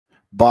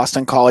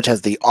Boston College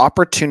has the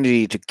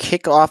opportunity to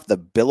kick off the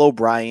Bill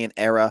O'Brien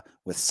era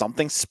with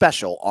something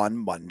special on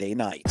Monday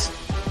night.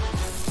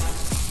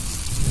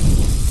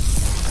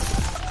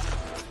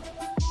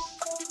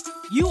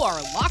 You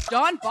are Locked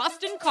On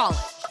Boston College,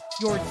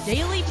 your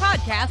daily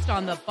podcast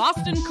on the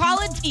Boston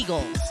College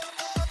Eagles.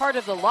 Part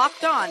of the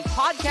Locked On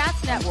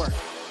Podcast Network,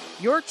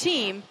 your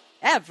team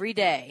every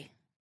day.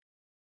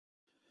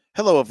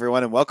 Hello,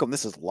 everyone, and welcome.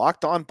 This is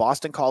Locked On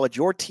Boston College,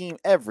 your team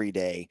every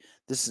day.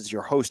 This is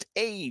your host,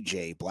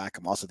 AJ Black.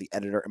 I'm also the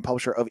editor and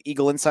publisher of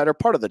Eagle Insider,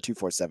 part of the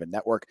 247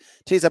 Network.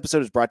 Today's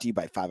episode is brought to you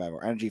by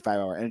 5-Hour Energy.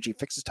 5-Hour Energy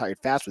fixes tired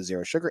fast with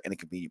zero sugar and a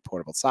convenient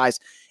portable size.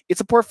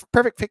 It's a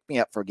perfect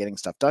pick-me-up for getting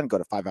stuff done. Go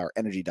to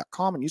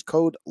 5hourenergy.com and use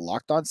code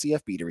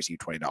LOCKEDONCFB to receive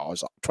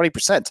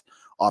 $20%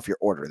 off your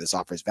order. This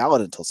offer is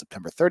valid until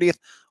September 30th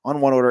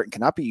on one order and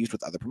cannot be used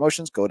with other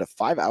promotions. Go to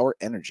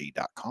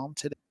 5hourenergy.com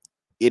today.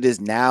 It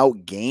is now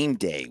game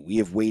day. We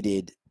have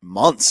waited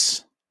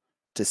months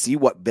to see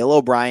what Bill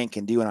O'Brien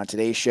can do. And on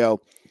today's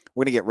show,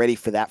 we're going to get ready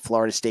for that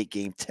Florida State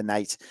game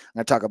tonight. I'm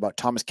going to talk about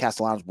Thomas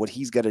Castellanos, what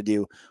he's going to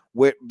do,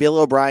 what Bill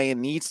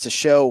O'Brien needs to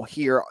show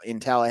here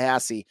in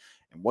Tallahassee,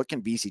 and what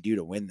can BC do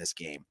to win this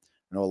game.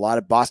 I know a lot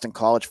of Boston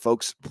College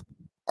folks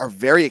are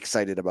very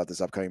excited about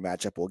this upcoming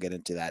matchup. We'll get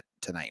into that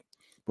tonight.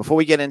 Before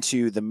we get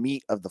into the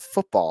meat of the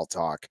football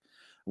talk,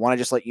 I want to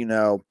just let you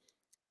know,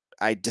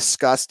 I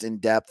discussed in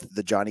depth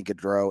the Johnny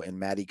Gaudreau and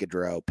Matty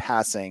Gaudreau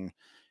passing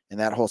and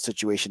that whole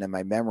situation and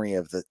my memory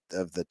of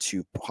the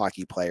two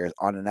hockey players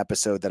on an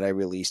episode that I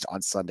released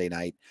on Sunday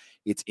night.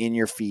 It's in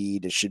your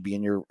feed. It should be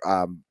in your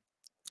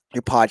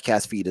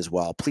podcast feed as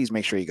well. Please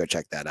make sure you go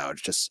check that out.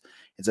 It's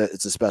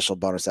a special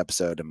bonus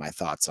episode and my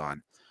thoughts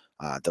on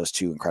those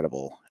two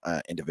incredible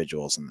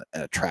individuals in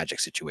a tragic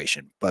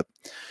situation. But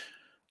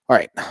all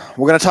right,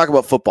 we're going to talk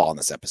about football in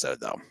this episode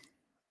though.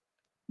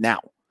 Now,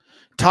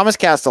 Thomas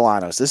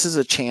Castellanos, this is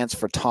a chance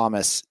for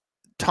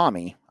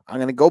Tommy. I'm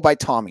going to go by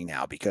Tommy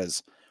now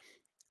because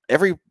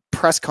every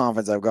press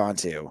conference I've gone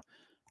to,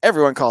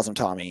 everyone calls him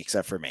Tommy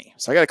except for me.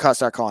 So I got to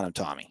start calling him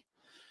Tommy.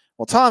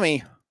 Well,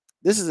 Tommy,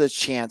 this is a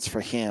chance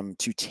for him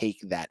to take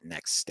that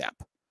next step.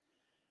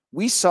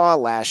 We saw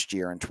last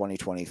year in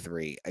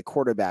 2023 a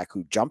quarterback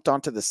who jumped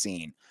onto the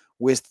scene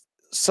with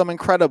some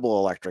incredible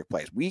electric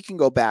plays. We can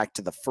go back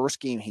to the first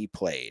game he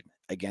played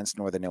against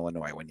Northern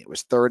Illinois when it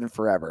was 3rd and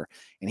forever,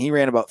 and he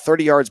ran about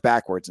 30 yards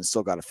backwards and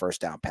still got a first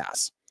down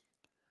pass.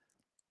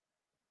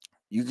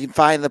 You can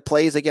find the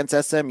plays against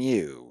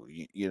SMU,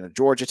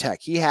 Georgia Tech.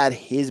 He had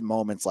his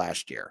moments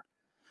last year.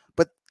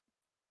 But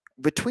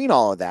between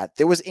all of that,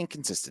 there was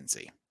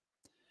inconsistency.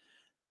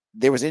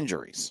 There was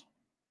injuries.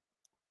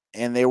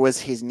 And there was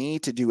his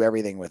need to do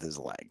everything with his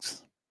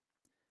legs.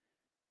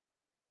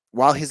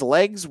 While his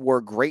legs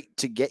were great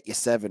to get you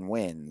 7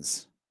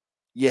 wins,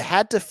 you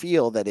had to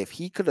feel that if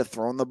he could have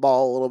thrown the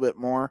ball a little bit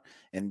more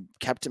and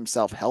kept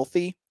himself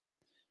healthy,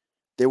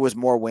 there was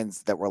more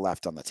wins that were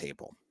left on the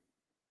table.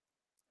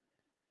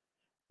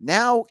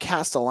 Now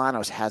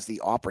Castellanos has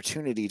the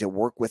opportunity to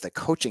work with a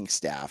coaching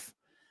staff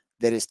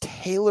that is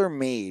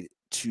tailor-made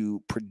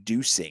to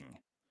producing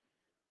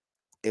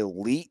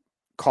elite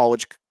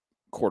college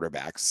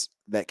quarterbacks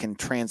that can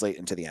translate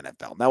into the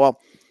NFL. Now,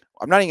 well,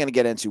 I'm not even going to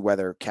get into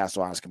whether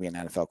Castellanos can be an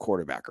NFL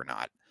quarterback or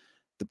not.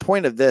 The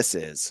point of this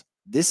is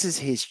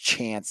his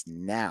chance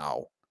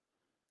now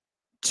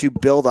to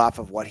build off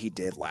of what he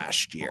did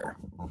last year.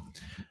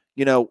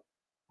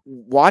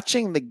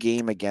 Watching the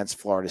game against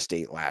Florida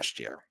State last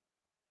year,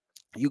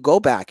 you go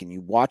back and you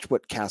watch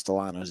what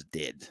Castellanos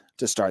did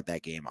to start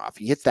that game off.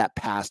 He hits that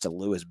pass to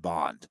Lewis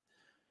Bond,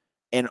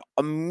 and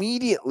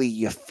immediately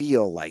you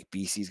feel like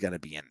BC's going to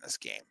be in this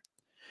game.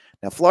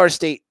 Now, Florida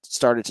State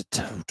started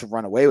to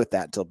run away with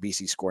that until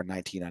BC scored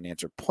 19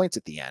 unanswered points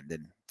at the end,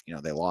 and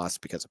they lost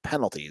because of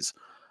penalties.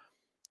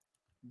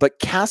 But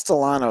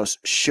Castellanos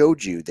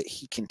showed you that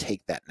he can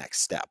take that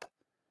next step.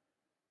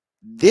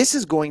 This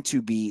is going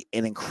to be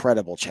an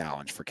incredible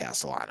challenge for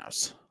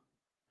Castellanos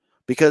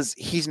because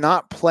he's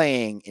not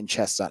playing in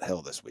Chestnut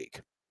Hill this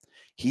week.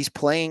 He's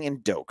playing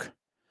in Doak.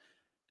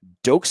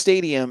 Doak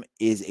Stadium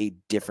is a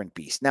different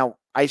beast. Now,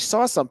 I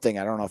saw something.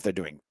 I don't know if they're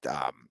doing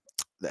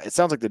it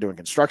sounds like they're doing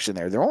construction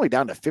there. They're only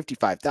down to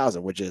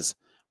 55,000, which is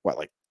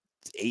like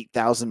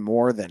 8,000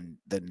 more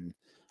than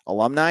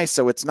alumni.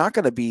 So it's not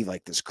going to be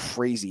like this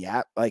crazy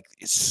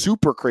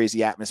super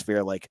crazy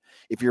atmosphere. Like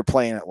if you're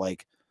playing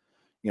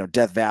at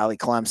Death Valley,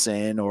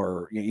 Clemson,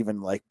 or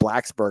even like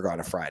Blacksburg on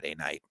a Friday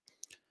night.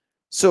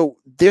 So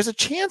there's a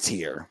chance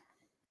here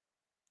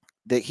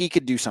that he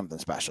could do something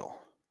special.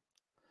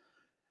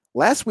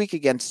 Last week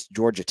against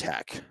Georgia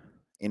Tech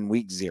in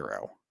week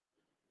 0,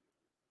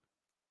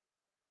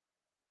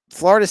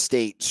 Florida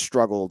State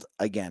struggled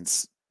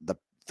against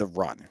the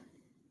run.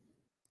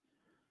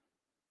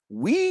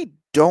 We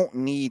don't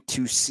need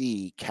to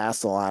see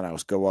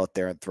Castellanos go out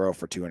there and throw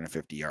for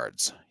 250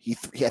 yards. I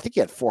think he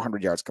had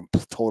 400 yards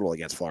total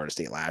against Florida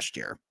State last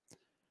year.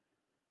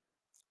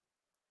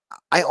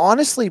 I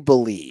honestly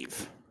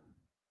believe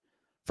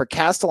for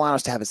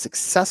Castellanos to have a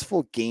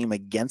successful game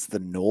against the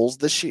Noles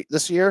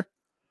this year,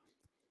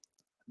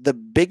 the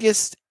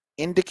biggest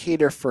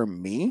indicator for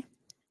me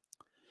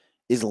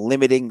is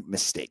limiting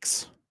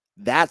mistakes.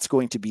 That's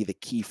going to be the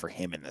key for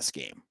him in this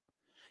game.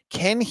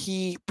 Can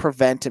he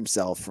prevent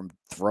himself from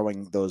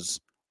throwing those,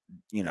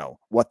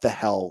 what the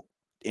hell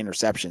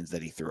interceptions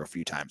that he threw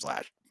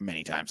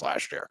many times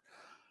last year?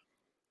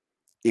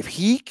 If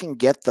he can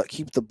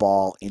keep the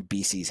ball in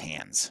BC's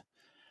hands,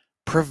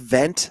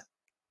 prevent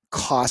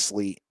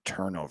costly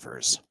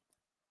turnovers,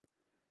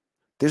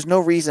 there's no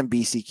reason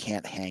BC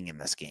can't hang in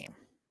this game,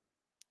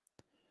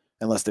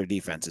 unless their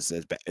defense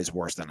is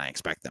worse than I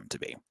expect them to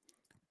be.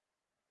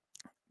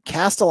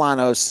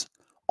 Castellanos,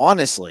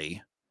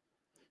 honestly,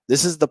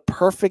 this is the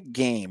perfect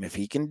game, if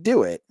he can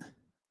do it,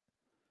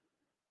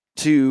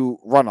 to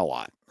run a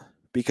lot,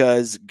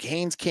 because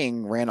Haynes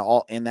King ran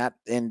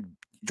in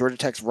Georgia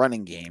Tech's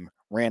running game,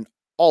 ran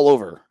all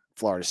over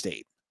Florida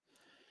State.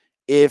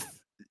 If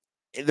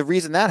the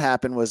reason that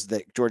happened was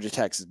that Georgia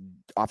Tech's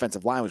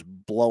offensive line was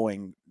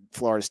blowing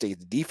Florida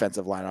State's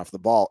defensive line off the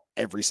ball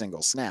every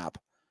single snap.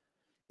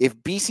 If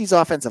BC's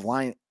offensive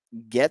line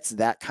gets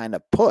that kind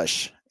of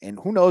push, and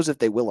who knows if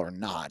they will or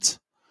not,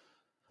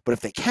 but if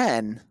they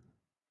can,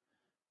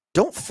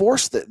 don't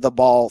force the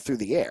ball through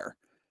the air.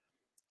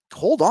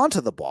 Hold on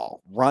to the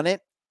ball, run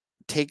it,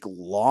 take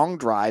long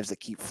drives that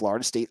keep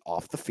Florida State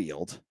off the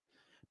field.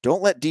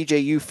 Don't let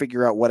DJU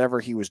figure out whatever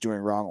he was doing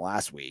wrong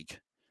last week.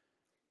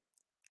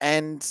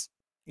 And,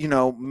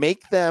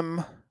 make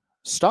them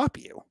stop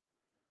you.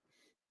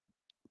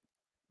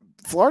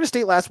 Florida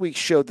State last week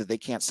showed that they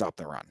can't stop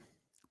the run.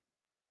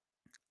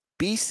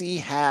 BC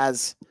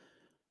has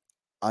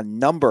a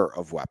number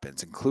of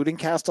weapons, including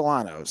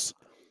Castellanos,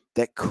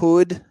 that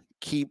could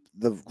keep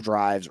the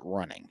drives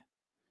running.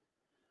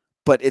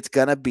 But it's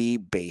going to be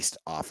based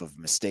off of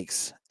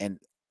mistakes. And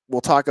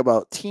we'll talk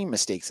about team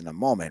mistakes in a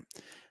moment.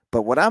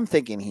 But what I'm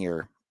thinking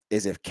here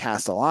is if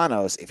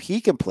Castellanos, if he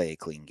can play a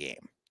clean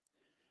game,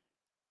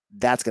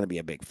 that's going to be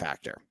a big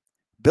factor.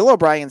 Bill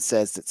O'Brien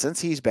says that since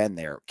he's been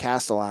there,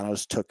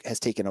 Castellanos has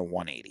taken a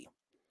 180.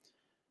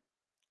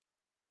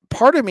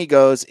 Part of me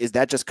goes, is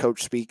that just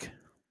coach speak?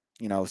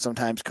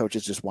 Sometimes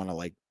coaches just want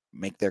to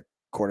make their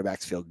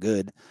quarterbacks feel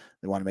good.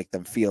 They want to make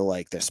them feel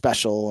like they're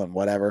special and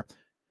whatever.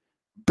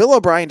 Bill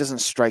O'Brien doesn't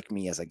strike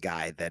me as a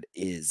guy that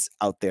is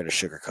out there to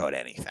sugarcoat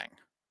anything.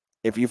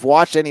 If you've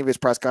watched any of his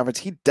press conference,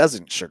 he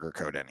doesn't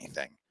sugarcoat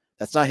anything.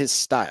 That's not his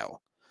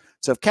style.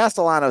 So if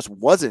Castellanos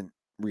wasn't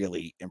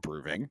really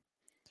improving,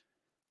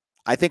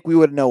 I think we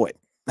would know it.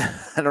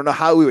 I don't know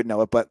how we would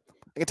know it, but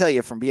I can tell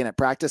you from being at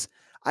practice,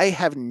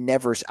 I've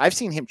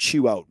seen him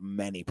chew out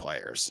many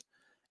players,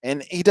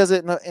 and he does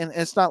it, and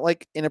it's not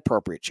like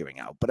inappropriate chewing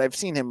out, but I've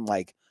seen him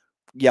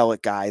yell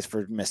at guys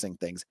for missing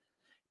things.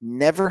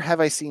 Never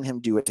have I seen him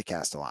do it to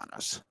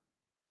Castellanos.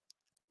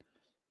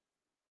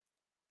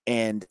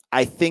 And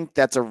I think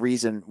that's a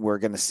reason we're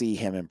going to see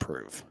him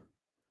improve.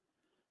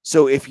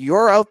 So if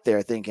you're out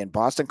there thinking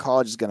Boston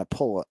College is going to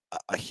pull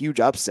a huge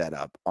upset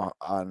up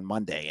on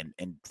Monday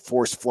and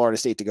force Florida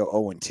State to go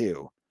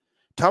 0-2,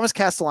 Thomas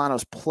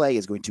Castellanos' play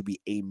is going to be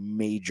a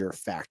major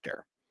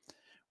factor.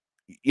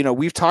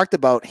 We've talked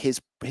about his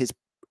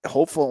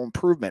hopeful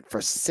improvement for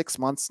 6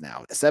 months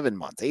now, 7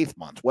 months, 8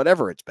 months,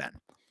 whatever it's been.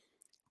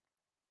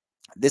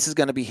 This is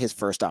going to be his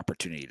first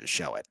opportunity to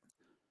show it.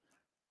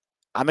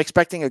 I'm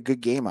expecting a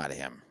good game out of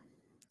him.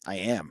 I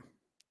am.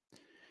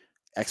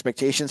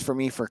 Expectations for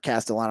me for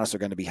Castellanos are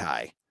going to be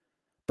high.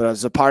 But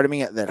there's a part of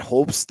me that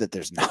hopes that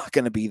there's not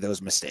going to be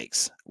those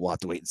mistakes. We'll have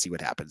to wait and see what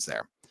happens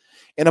there.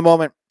 In a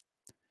moment,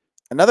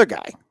 another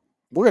guy.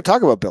 We're going to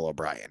talk about Bill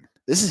O'Brien.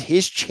 This is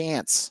his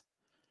chance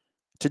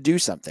to do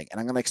something. And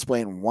I'm going to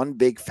explain one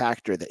big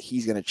factor that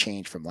he's going to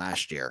change from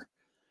last year.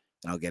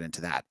 And I'll get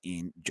into that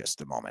in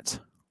just a moment.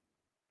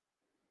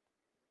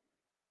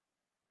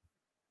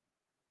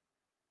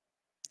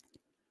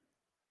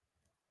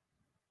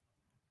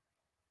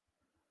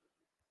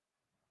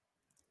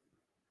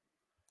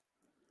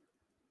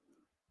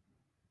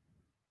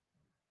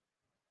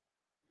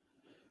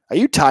 Are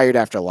you tired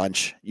after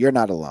lunch? You're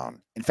not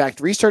alone. In fact,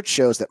 research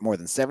shows that more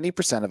than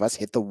 70% of us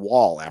hit the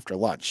wall after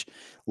lunch.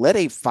 Let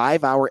a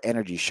 5-hour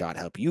energy shot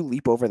help you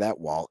leap over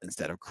that wall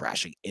instead of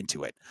crashing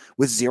into it.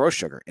 With zero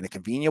sugar in a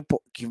convenient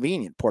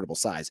portable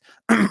size,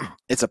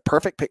 it's a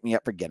perfect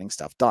pick-me-up for getting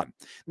stuff done.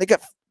 They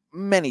got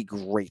many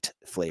great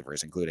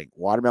flavors, including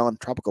watermelon,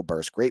 tropical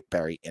burst, grape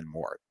berry, and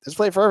more. There's a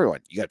flavor for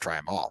everyone. You got to try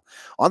them all.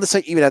 On the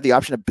site, you even have the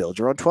option to build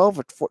your own 12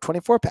 or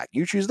 24-pack.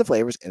 You choose the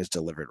flavors, and it's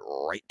delivered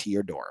right to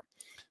your door.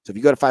 So if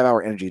you go to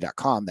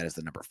 5hourenergy.com, that is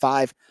the number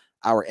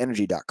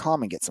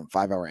 5hourenergy.com, and get some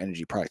 5-Hour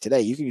Energy product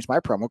today, you can use my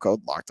promo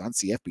code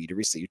LOCKEDONCFB to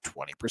receive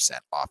 20%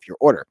 off your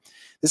order.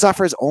 This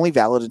offer is only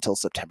valid until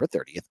September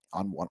 30th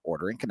on one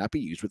order and cannot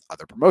be used with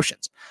other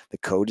promotions. The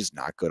code is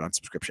not good on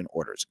subscription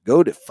orders.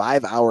 Go to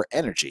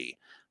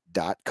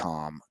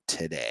 5hourenergy.com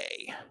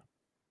today.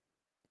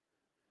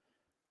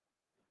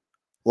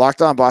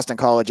 Locked On Boston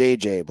College,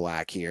 AJ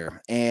Black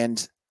here,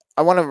 and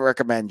I want to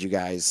recommend you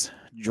guys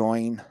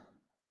join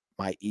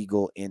my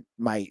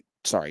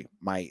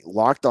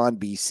Locked On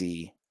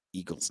BC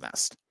Eagles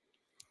Nest.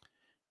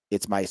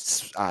 It's my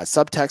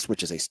subtext,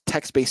 which is a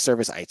text-based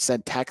service. I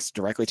send text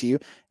directly to you.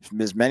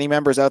 There's many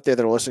members out there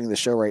that are listening to the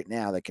show right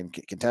now that can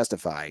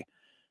testify.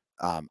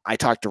 I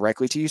talk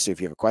directly to you. So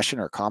if you have a question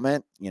or a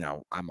comment,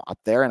 I'm up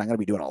there and I'm going to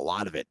be doing a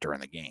lot of it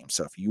during the game.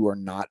 So if you are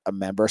not a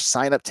member,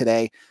 sign up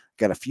today.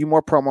 Got a few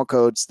more promo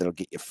codes that'll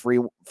get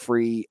you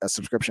free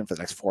subscription for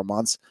the next 4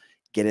 months.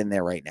 Get in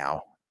there right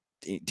now.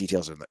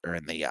 Details are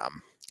in the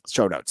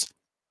show notes.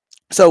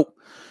 So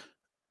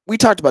we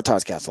talked about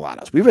Thomas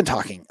Castellanos. We've been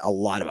talking a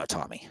lot about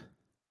Tommy.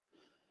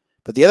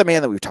 But the other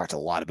man that we've talked a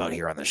lot about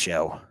here on the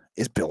show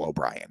is Bill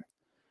O'Brien.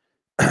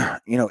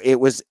 It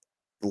was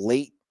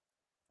late.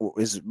 It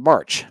was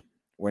March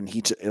when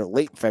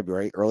late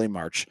February, early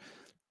March,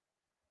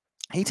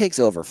 he takes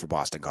over for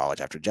Boston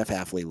College after Jeff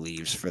Hafley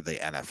leaves for the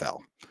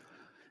NFL.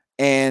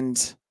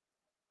 And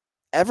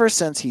ever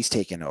since he's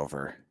taken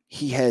over,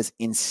 he has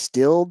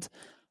instilled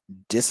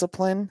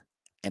discipline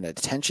and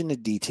attention to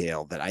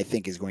detail that I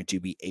think is going to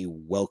be a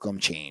welcome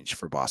change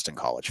for Boston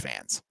College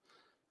fans.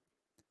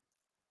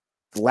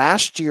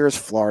 Last year's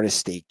Florida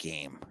State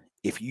game,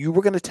 if you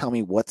were going to tell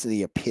me what's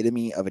the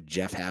epitome of a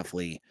Jeff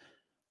Hafley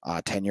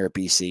tenure at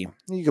BC,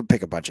 you could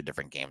pick a bunch of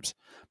different games.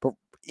 But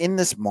in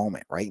this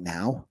moment right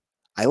now,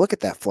 I look at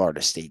that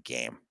Florida State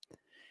game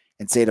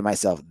and say to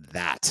myself,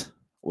 that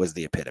was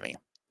the epitome.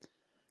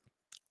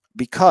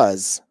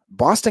 Because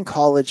Boston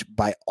College,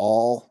 by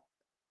all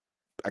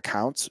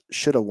accounts,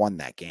 should have won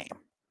that game.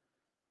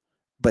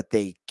 But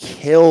they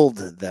killed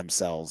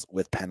themselves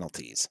with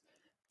penalties.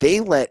 They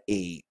let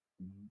a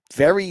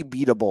very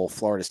beatable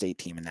Florida State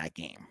team in that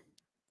game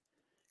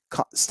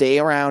stay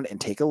around and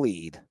take a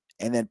lead,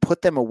 and then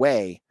put them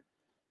away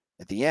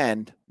at the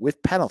end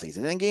with penalties.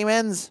 And then the game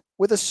ends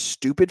with a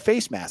stupid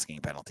face masking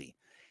penalty.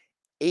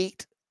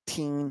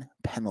 18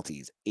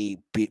 penalties, a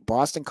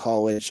Boston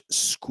College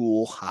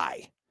school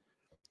high.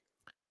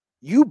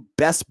 You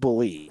best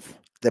believe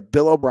that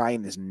Bill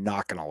O'Brien is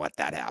not going to let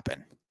that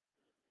happen.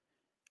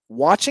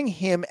 Watching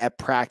him at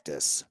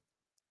practice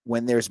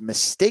when there's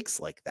mistakes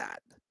like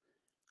that,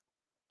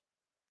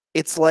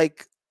 it's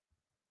like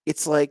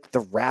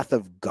the wrath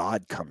of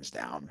God comes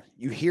down.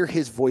 You hear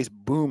his voice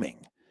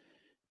booming,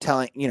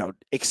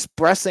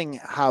 expressing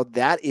how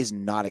that is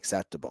not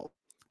acceptable.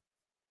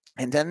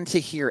 And then to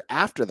hear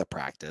after the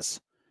practice,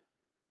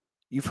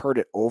 you've heard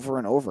it over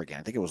and over again.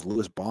 I think it was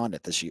Louis Bond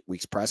at this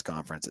week's press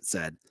conference that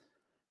said,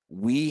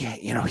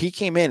 he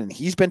came in and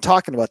he's been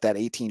talking about that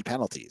 18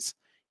 penalties.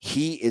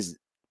 He is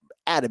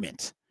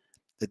adamant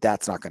that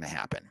that's not going to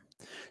happen.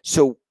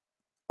 So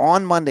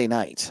on Monday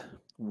night,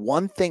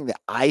 one thing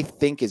that I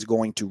think is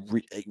going to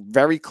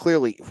very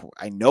clearly,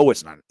 I know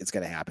it's going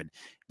to happen.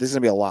 There's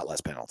going to be a lot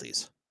less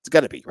penalties. It's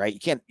got to be, right?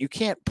 You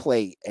can't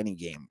play any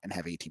game and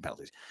have 18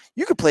 penalties.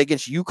 You could play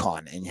against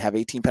UConn and have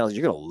 18 penalties.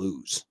 You're going to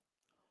lose.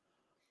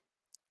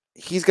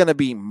 He's going to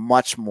be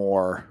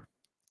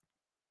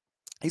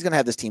he's going to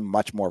have this team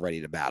much more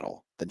ready to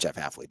battle than Jeff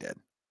Hafley did.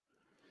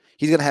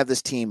 He's going to have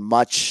this team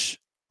much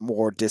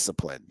more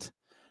disciplined,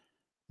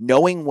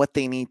 knowing what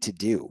they need to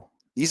do.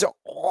 These are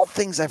all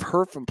things I've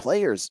heard from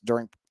players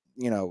during,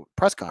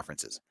 press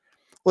conferences.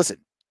 Listen,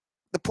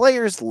 the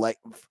players,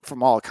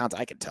 from all accounts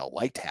I can tell,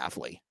 liked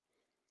Hafley.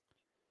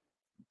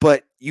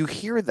 But you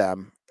hear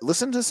them,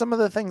 listen to some of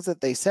the things that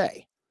they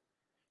say.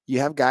 You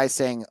have guys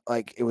saying,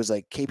 it was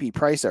like KP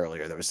Price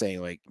earlier that was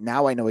saying,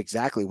 now I know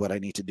exactly what I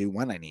need to do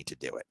when I need to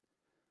do it.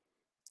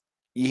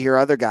 You hear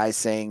other guys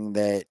saying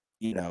that,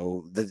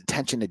 the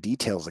attention to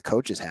details the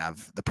coaches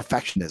have, the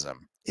perfectionism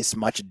is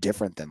much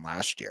different than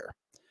last year.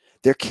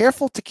 They're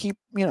careful to keep,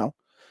 they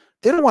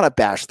don't want to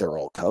bash their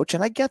old coach,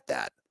 and I get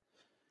that.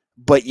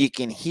 But you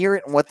can hear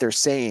it in what they're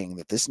saying,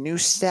 that this new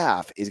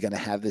staff is going to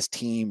have this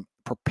team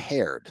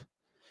prepared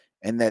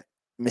and that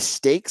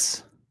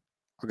mistakes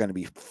are going to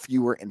be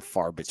fewer and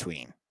far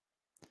between.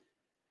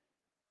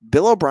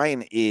 Bill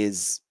O'Brien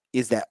is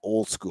that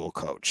old school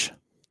coach.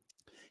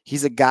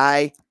 He's a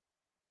guy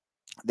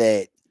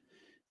that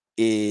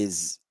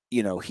is,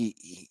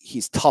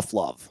 he's tough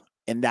love,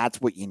 and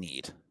that's what you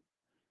need.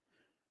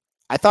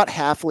 I thought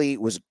Hafley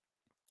was,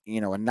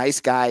 a nice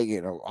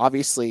guy.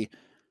 Obviously,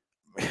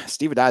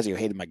 Steve Adazio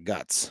hated my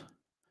guts.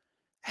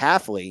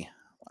 Hafley,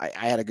 I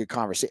had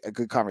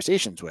good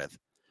conversations with.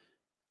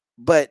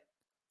 But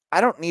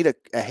I don't need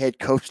a head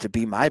coach to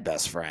be my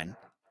best friend.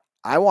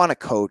 I want a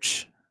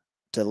coach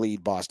to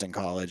lead Boston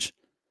College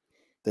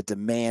that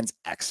demands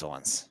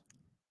excellence,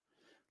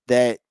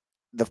 that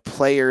the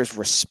players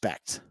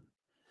respect,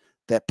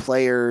 that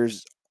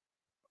players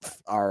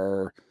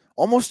are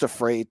almost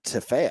afraid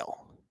to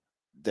fail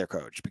their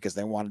coach because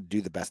they want to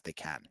do the best they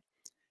can.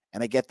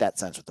 And I get that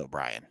sense with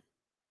O'Brien.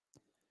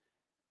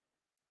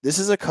 This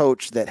is a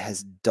coach that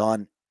has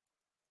done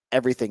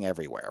everything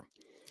everywhere.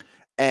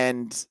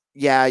 And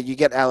yeah, you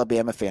get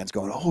Alabama fans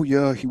going, oh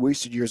yeah, he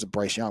wasted years of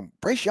Bryce Young.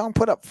 Bryce Young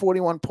put up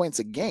 41 points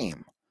a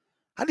game.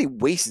 How did he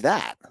waste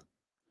that?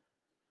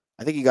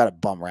 I think he got a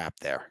bum rap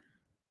there.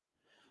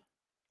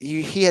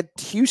 He had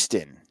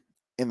Houston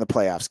in the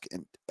playoffs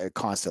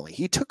constantly.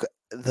 He took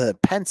the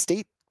Penn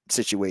State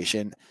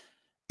situation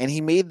and he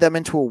made them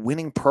into a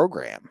winning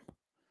program.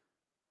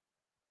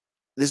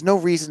 There's no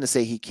reason to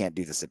say he can't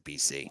do this at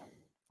BC.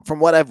 From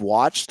what I've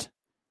watched,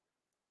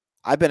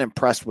 I've been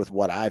impressed with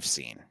what I've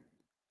seen.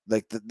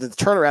 Like the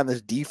turnaround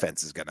this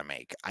defense is going to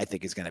make, I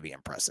think is going to be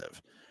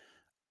impressive.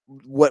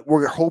 What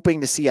we're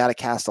hoping to see out of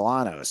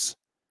Castellanos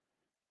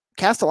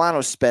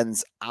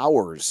spends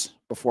hours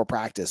before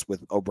practice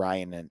with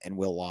O'Brien and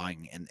Will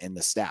Lawing and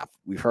the staff.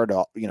 We've heard,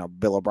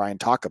 Bill O'Brien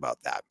talk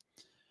about that.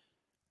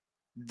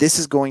 This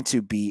is going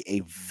to be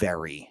a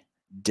very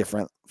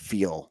different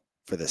feel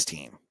for this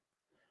team.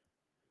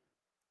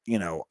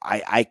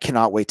 I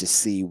cannot wait to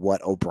see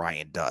what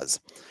O'Brien does.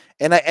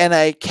 And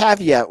I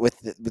caveat with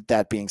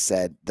that being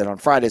said that on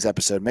Friday's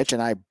episode, Mitch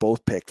and I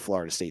both picked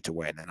Florida State to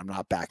win, and I'm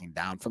not backing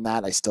down from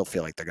that. I still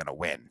feel like they're going to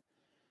win.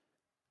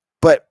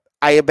 But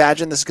I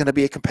imagine this is going to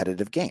be a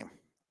competitive game.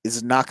 This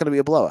is not going to be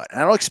a blowout.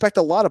 And I don't expect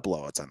a lot of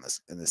blowouts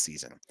in this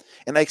season.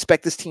 And I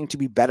expect this team to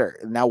be better.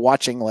 Now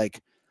watching like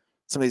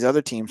some of these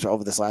other teams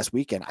over this last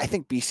weekend, I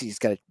think BC's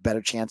got a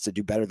better chance to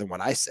do better than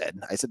what I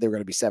said. I said they were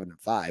going to be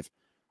 7-5.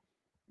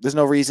 There's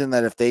no reason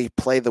that if they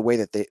play the way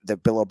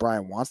that Bill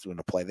O'Brien wants them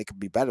to play, they could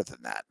be better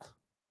than that.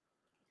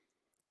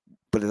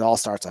 But it all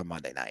starts on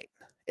Monday night.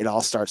 It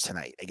all starts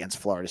tonight against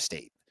Florida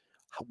State.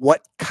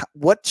 What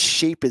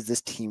shape is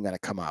this team going to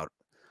come out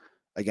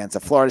against a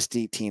Florida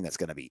State team that's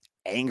going to be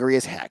angry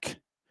as heck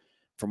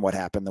from what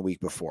happened the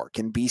week before?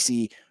 Can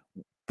BC,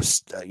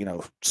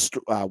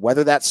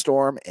 weather that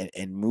storm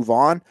and move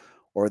on,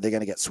 or are they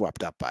going to get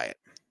swept up by it?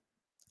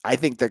 I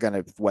think they're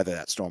going to weather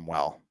that storm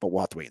well, but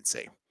we'll have to wait and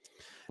see.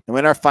 Now,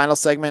 in our final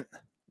segment,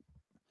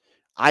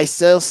 I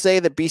still say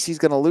that BC is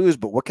going to lose,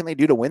 but what can they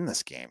do to win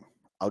this game?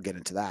 I'll get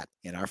into that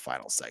in our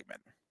final segment.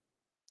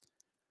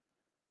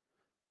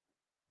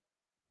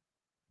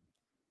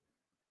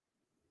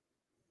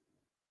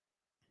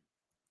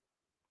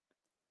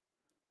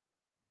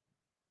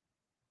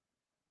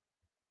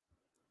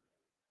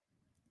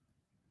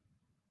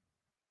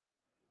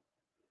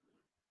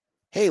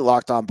 Hey,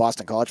 Locked On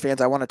Boston College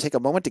fans, I want to take a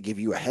moment to give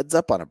you a heads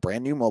up on a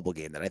brand new mobile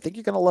game that I think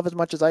you're going to love as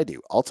much as I do,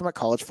 Ultimate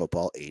College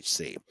Football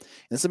HC. In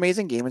this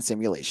amazing game and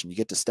simulation, you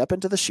get to step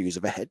into the shoes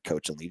of a head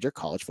coach and lead your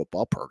college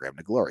football program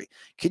to glory.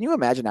 Can you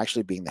imagine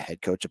actually being the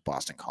head coach of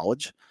Boston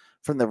College?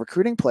 From the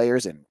recruiting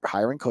players and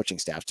hiring coaching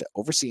staff to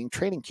overseeing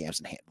training camps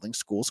and handling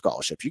school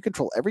scholarships, you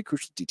control every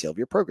crucial detail of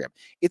your program.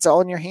 It's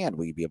all in your hand.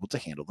 Will you be able to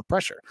handle the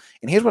pressure?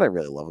 And here's what I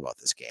really love about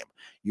this game.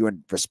 You are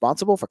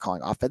responsible for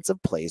calling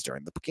offensive plays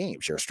during the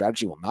games. Your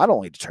strategy will not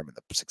only determine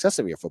the success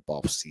of your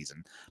football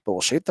season, but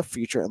will shape the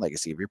future and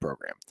legacy of your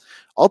program.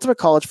 Ultimate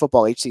College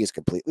Football HC is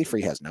completely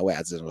free, has no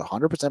ads, and is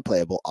 100%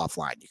 playable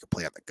offline. You can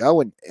play on the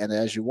go and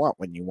as you want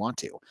when you want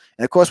to.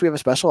 And of course, we have a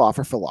special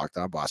offer for Locked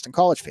On Boston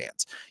College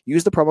fans.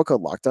 Use the promo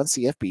code Locked On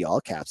CFB, all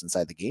caps,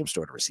 inside the game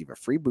store to receive a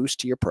free boost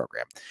to your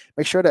program.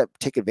 Make sure to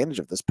take advantage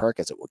of this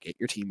perk as it will get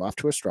your team off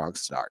to a strong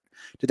start.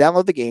 To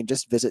download the game,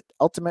 just visit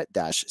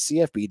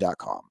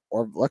ultimate-cfb.com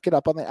or look it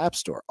up on the App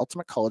Store.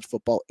 Ultimate College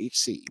Football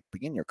HC.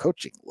 Begin your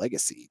coaching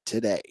legacy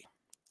today.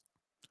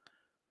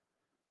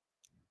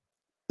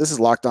 This is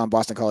Locked On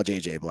Boston College,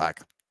 AJ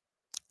Black.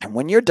 And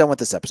when you're done with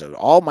this episode,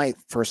 all my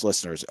first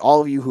listeners,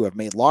 all of you who have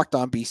made Locked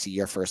On BC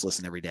your first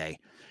listen every day,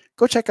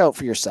 go check out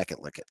for your second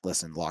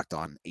listen Locked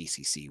On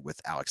ACC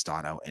with Alex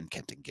Dono and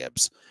Kenton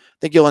Gibbs. I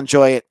think you'll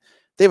enjoy it.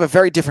 They have a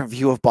very different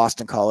view of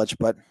Boston College,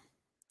 but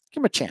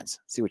give them a chance.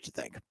 See what you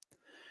think.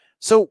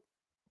 So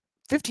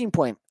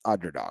 15-point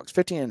underdogs,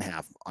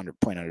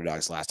 15.5-point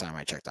underdogs last time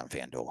I checked on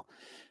FanDuel.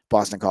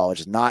 Boston College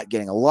is not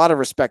getting a lot of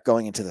respect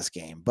going into this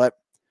game, but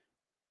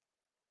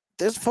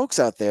there's folks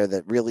out there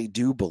that really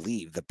do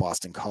believe that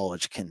Boston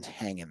College can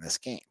hang in this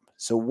game.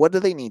 So what do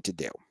they need to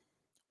do?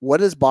 What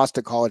does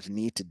Boston College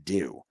need to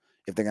do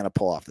if they're going to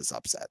pull off this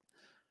upset?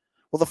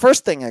 Well, the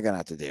first thing they're going to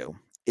have to do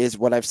is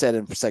what I've said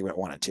in segment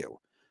 1 and 2.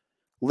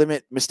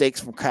 Limit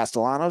mistakes from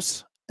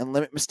Castellanos and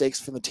limit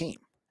mistakes from the team.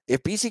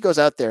 If BC goes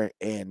out there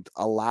and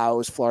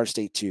allows Florida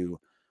State to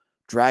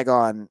drag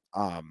on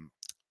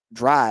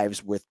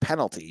drives with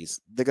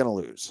penalties, they're going to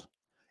lose.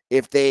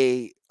 If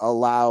they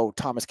allow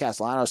Thomas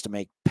Castellanos to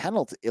make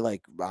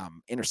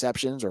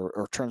interceptions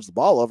or turns the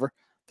ball over,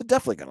 they're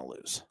definitely going to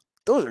lose.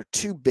 Those are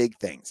two big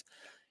things.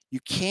 You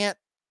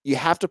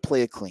have to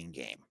play a clean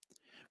game.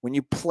 When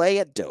you play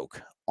at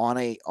Doak on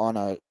a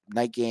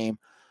night game,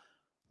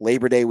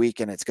 Labor Day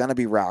weekend, it's going to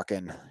be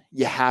rocking.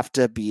 You have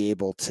to be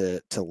able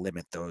to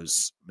limit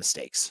those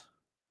mistakes.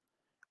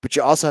 But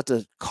you also have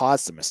to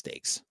cause some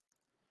mistakes.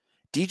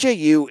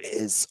 DJU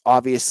is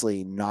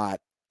obviously not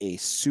a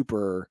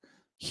super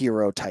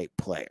hero type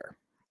player.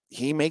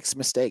 He makes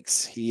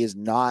mistakes. He is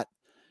not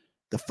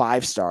the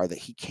 5-star that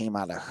he came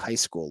out of high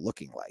school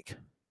looking like,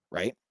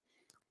 right?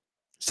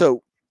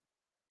 So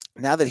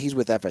now that he's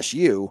with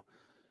FSU,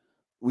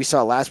 we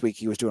saw last week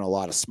he was doing a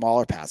lot of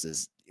smaller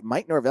passes.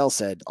 Mike Norvell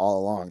said all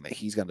along that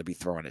he's going to be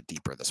throwing it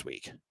deeper this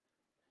week.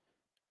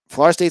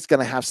 Florida State's going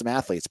to have some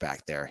athletes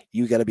back there.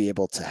 You got to be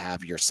able to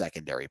have your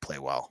secondary play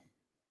well.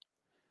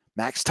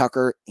 Max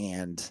Tucker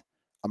and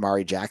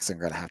Amari Jackson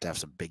are going to have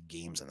some big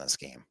games in this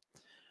game.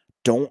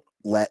 Don't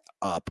let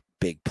up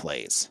big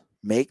plays.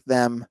 Make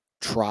them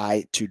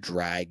try to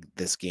drag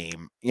this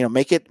game.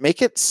 Make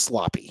it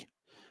sloppy.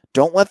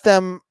 Don't let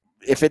them.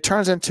 If it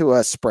turns into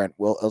a sprint,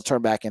 it'll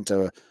turn back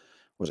into,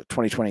 was it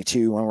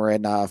 2022 when we're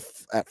in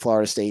at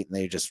Florida State and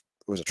it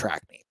was a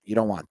track meet. You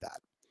don't want that.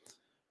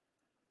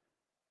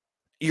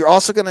 You're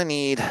also going to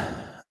need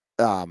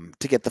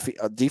to get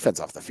the defense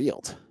off the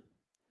field.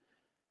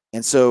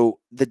 And so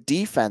the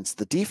defense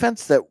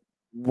that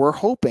we're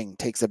hoping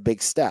takes a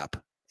big step.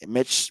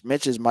 Mitch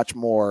is much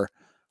more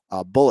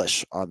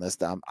bullish on this.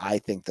 I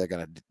think they're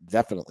going to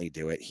definitely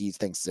do it. He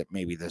thinks that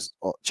maybe there's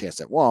a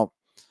chance it won't.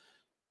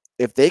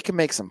 If they can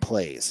make some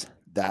plays,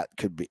 that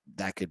could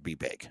be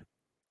big.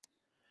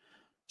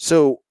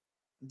 So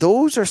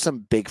those are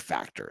some big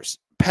factors.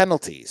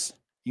 Penalties.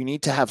 You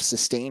need to have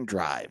sustained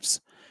drives,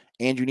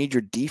 and you need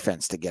your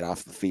defense to get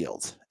off the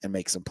field and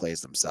make some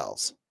plays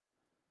themselves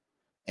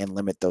and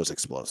limit those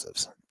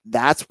explosives.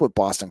 That's what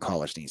Boston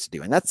College needs to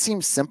do. And that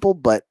seems simple,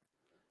 but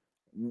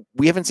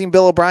we haven't seen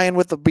Bill O'Brien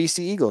with the BC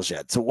Eagles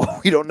yet. So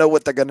we don't know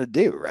what they're going to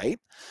do, right?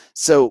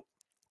 So,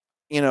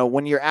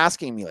 when you're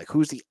asking me, like,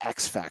 who's the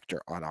X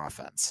factor on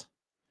offense?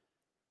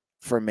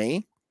 For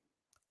me,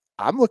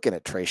 I'm looking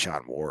at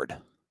Trayshawn Ward.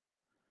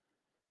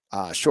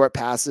 Short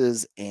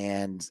passes,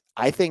 and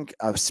I think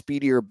a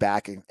speedier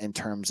back in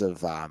terms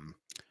of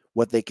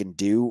what they can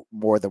do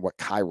more than what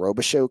Kai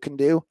Robichaux can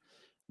do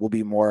will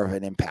be more of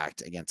an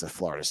impact against a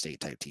Florida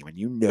State type team. And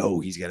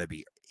he's going to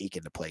be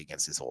aching to play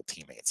against his old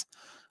teammates.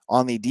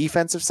 On the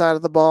defensive side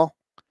of the ball,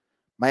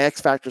 my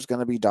X factor is going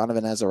to be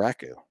Donovan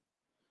Ezereku.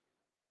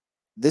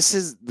 This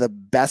is the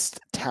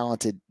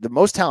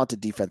most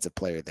talented defensive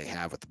player they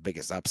have with the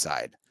biggest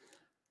upside.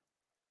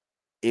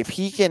 If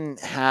he can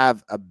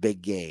have a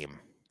big game,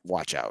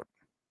 watch out.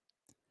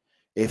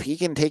 If he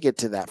can take it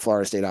to that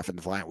Florida State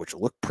offensive line, which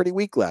looked pretty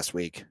weak last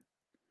week,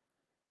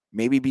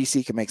 maybe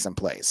BC can make some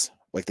plays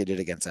like they did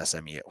against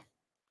SMU.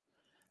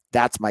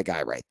 That's my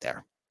guy right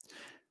there.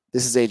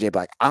 This is AJ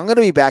Black. I'm going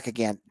to be back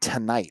again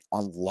tonight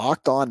on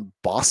Locked On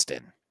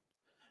Boston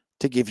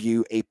to give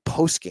you a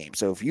post game.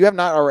 So if you have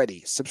not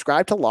already,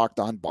 subscribe to Locked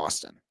On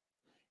Boston.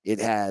 It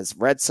has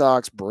Red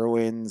Sox,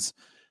 Bruins,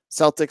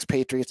 Celtics,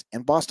 Patriots,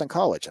 and Boston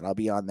College. And I'll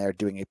be on there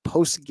doing a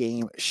post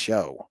game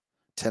show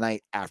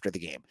tonight after the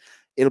game.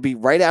 It'll be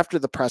right after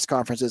the press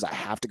conferences. I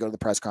have to go to the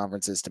press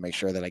conferences to make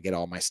sure that I get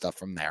all my stuff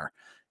from there.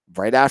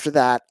 Right after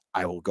that,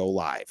 I will go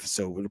live.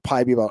 So it'll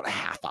probably be about a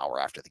half hour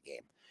after the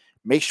game.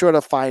 Make sure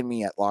to find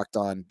me at Locked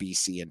On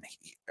BC and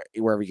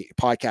wherever you get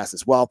your podcast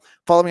as well.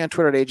 Follow me on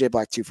Twitter at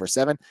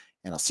AJBlack247,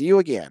 and I'll see you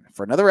again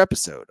for another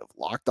episode of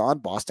Locked On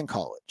Boston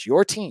College,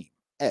 your team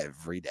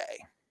every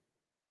day.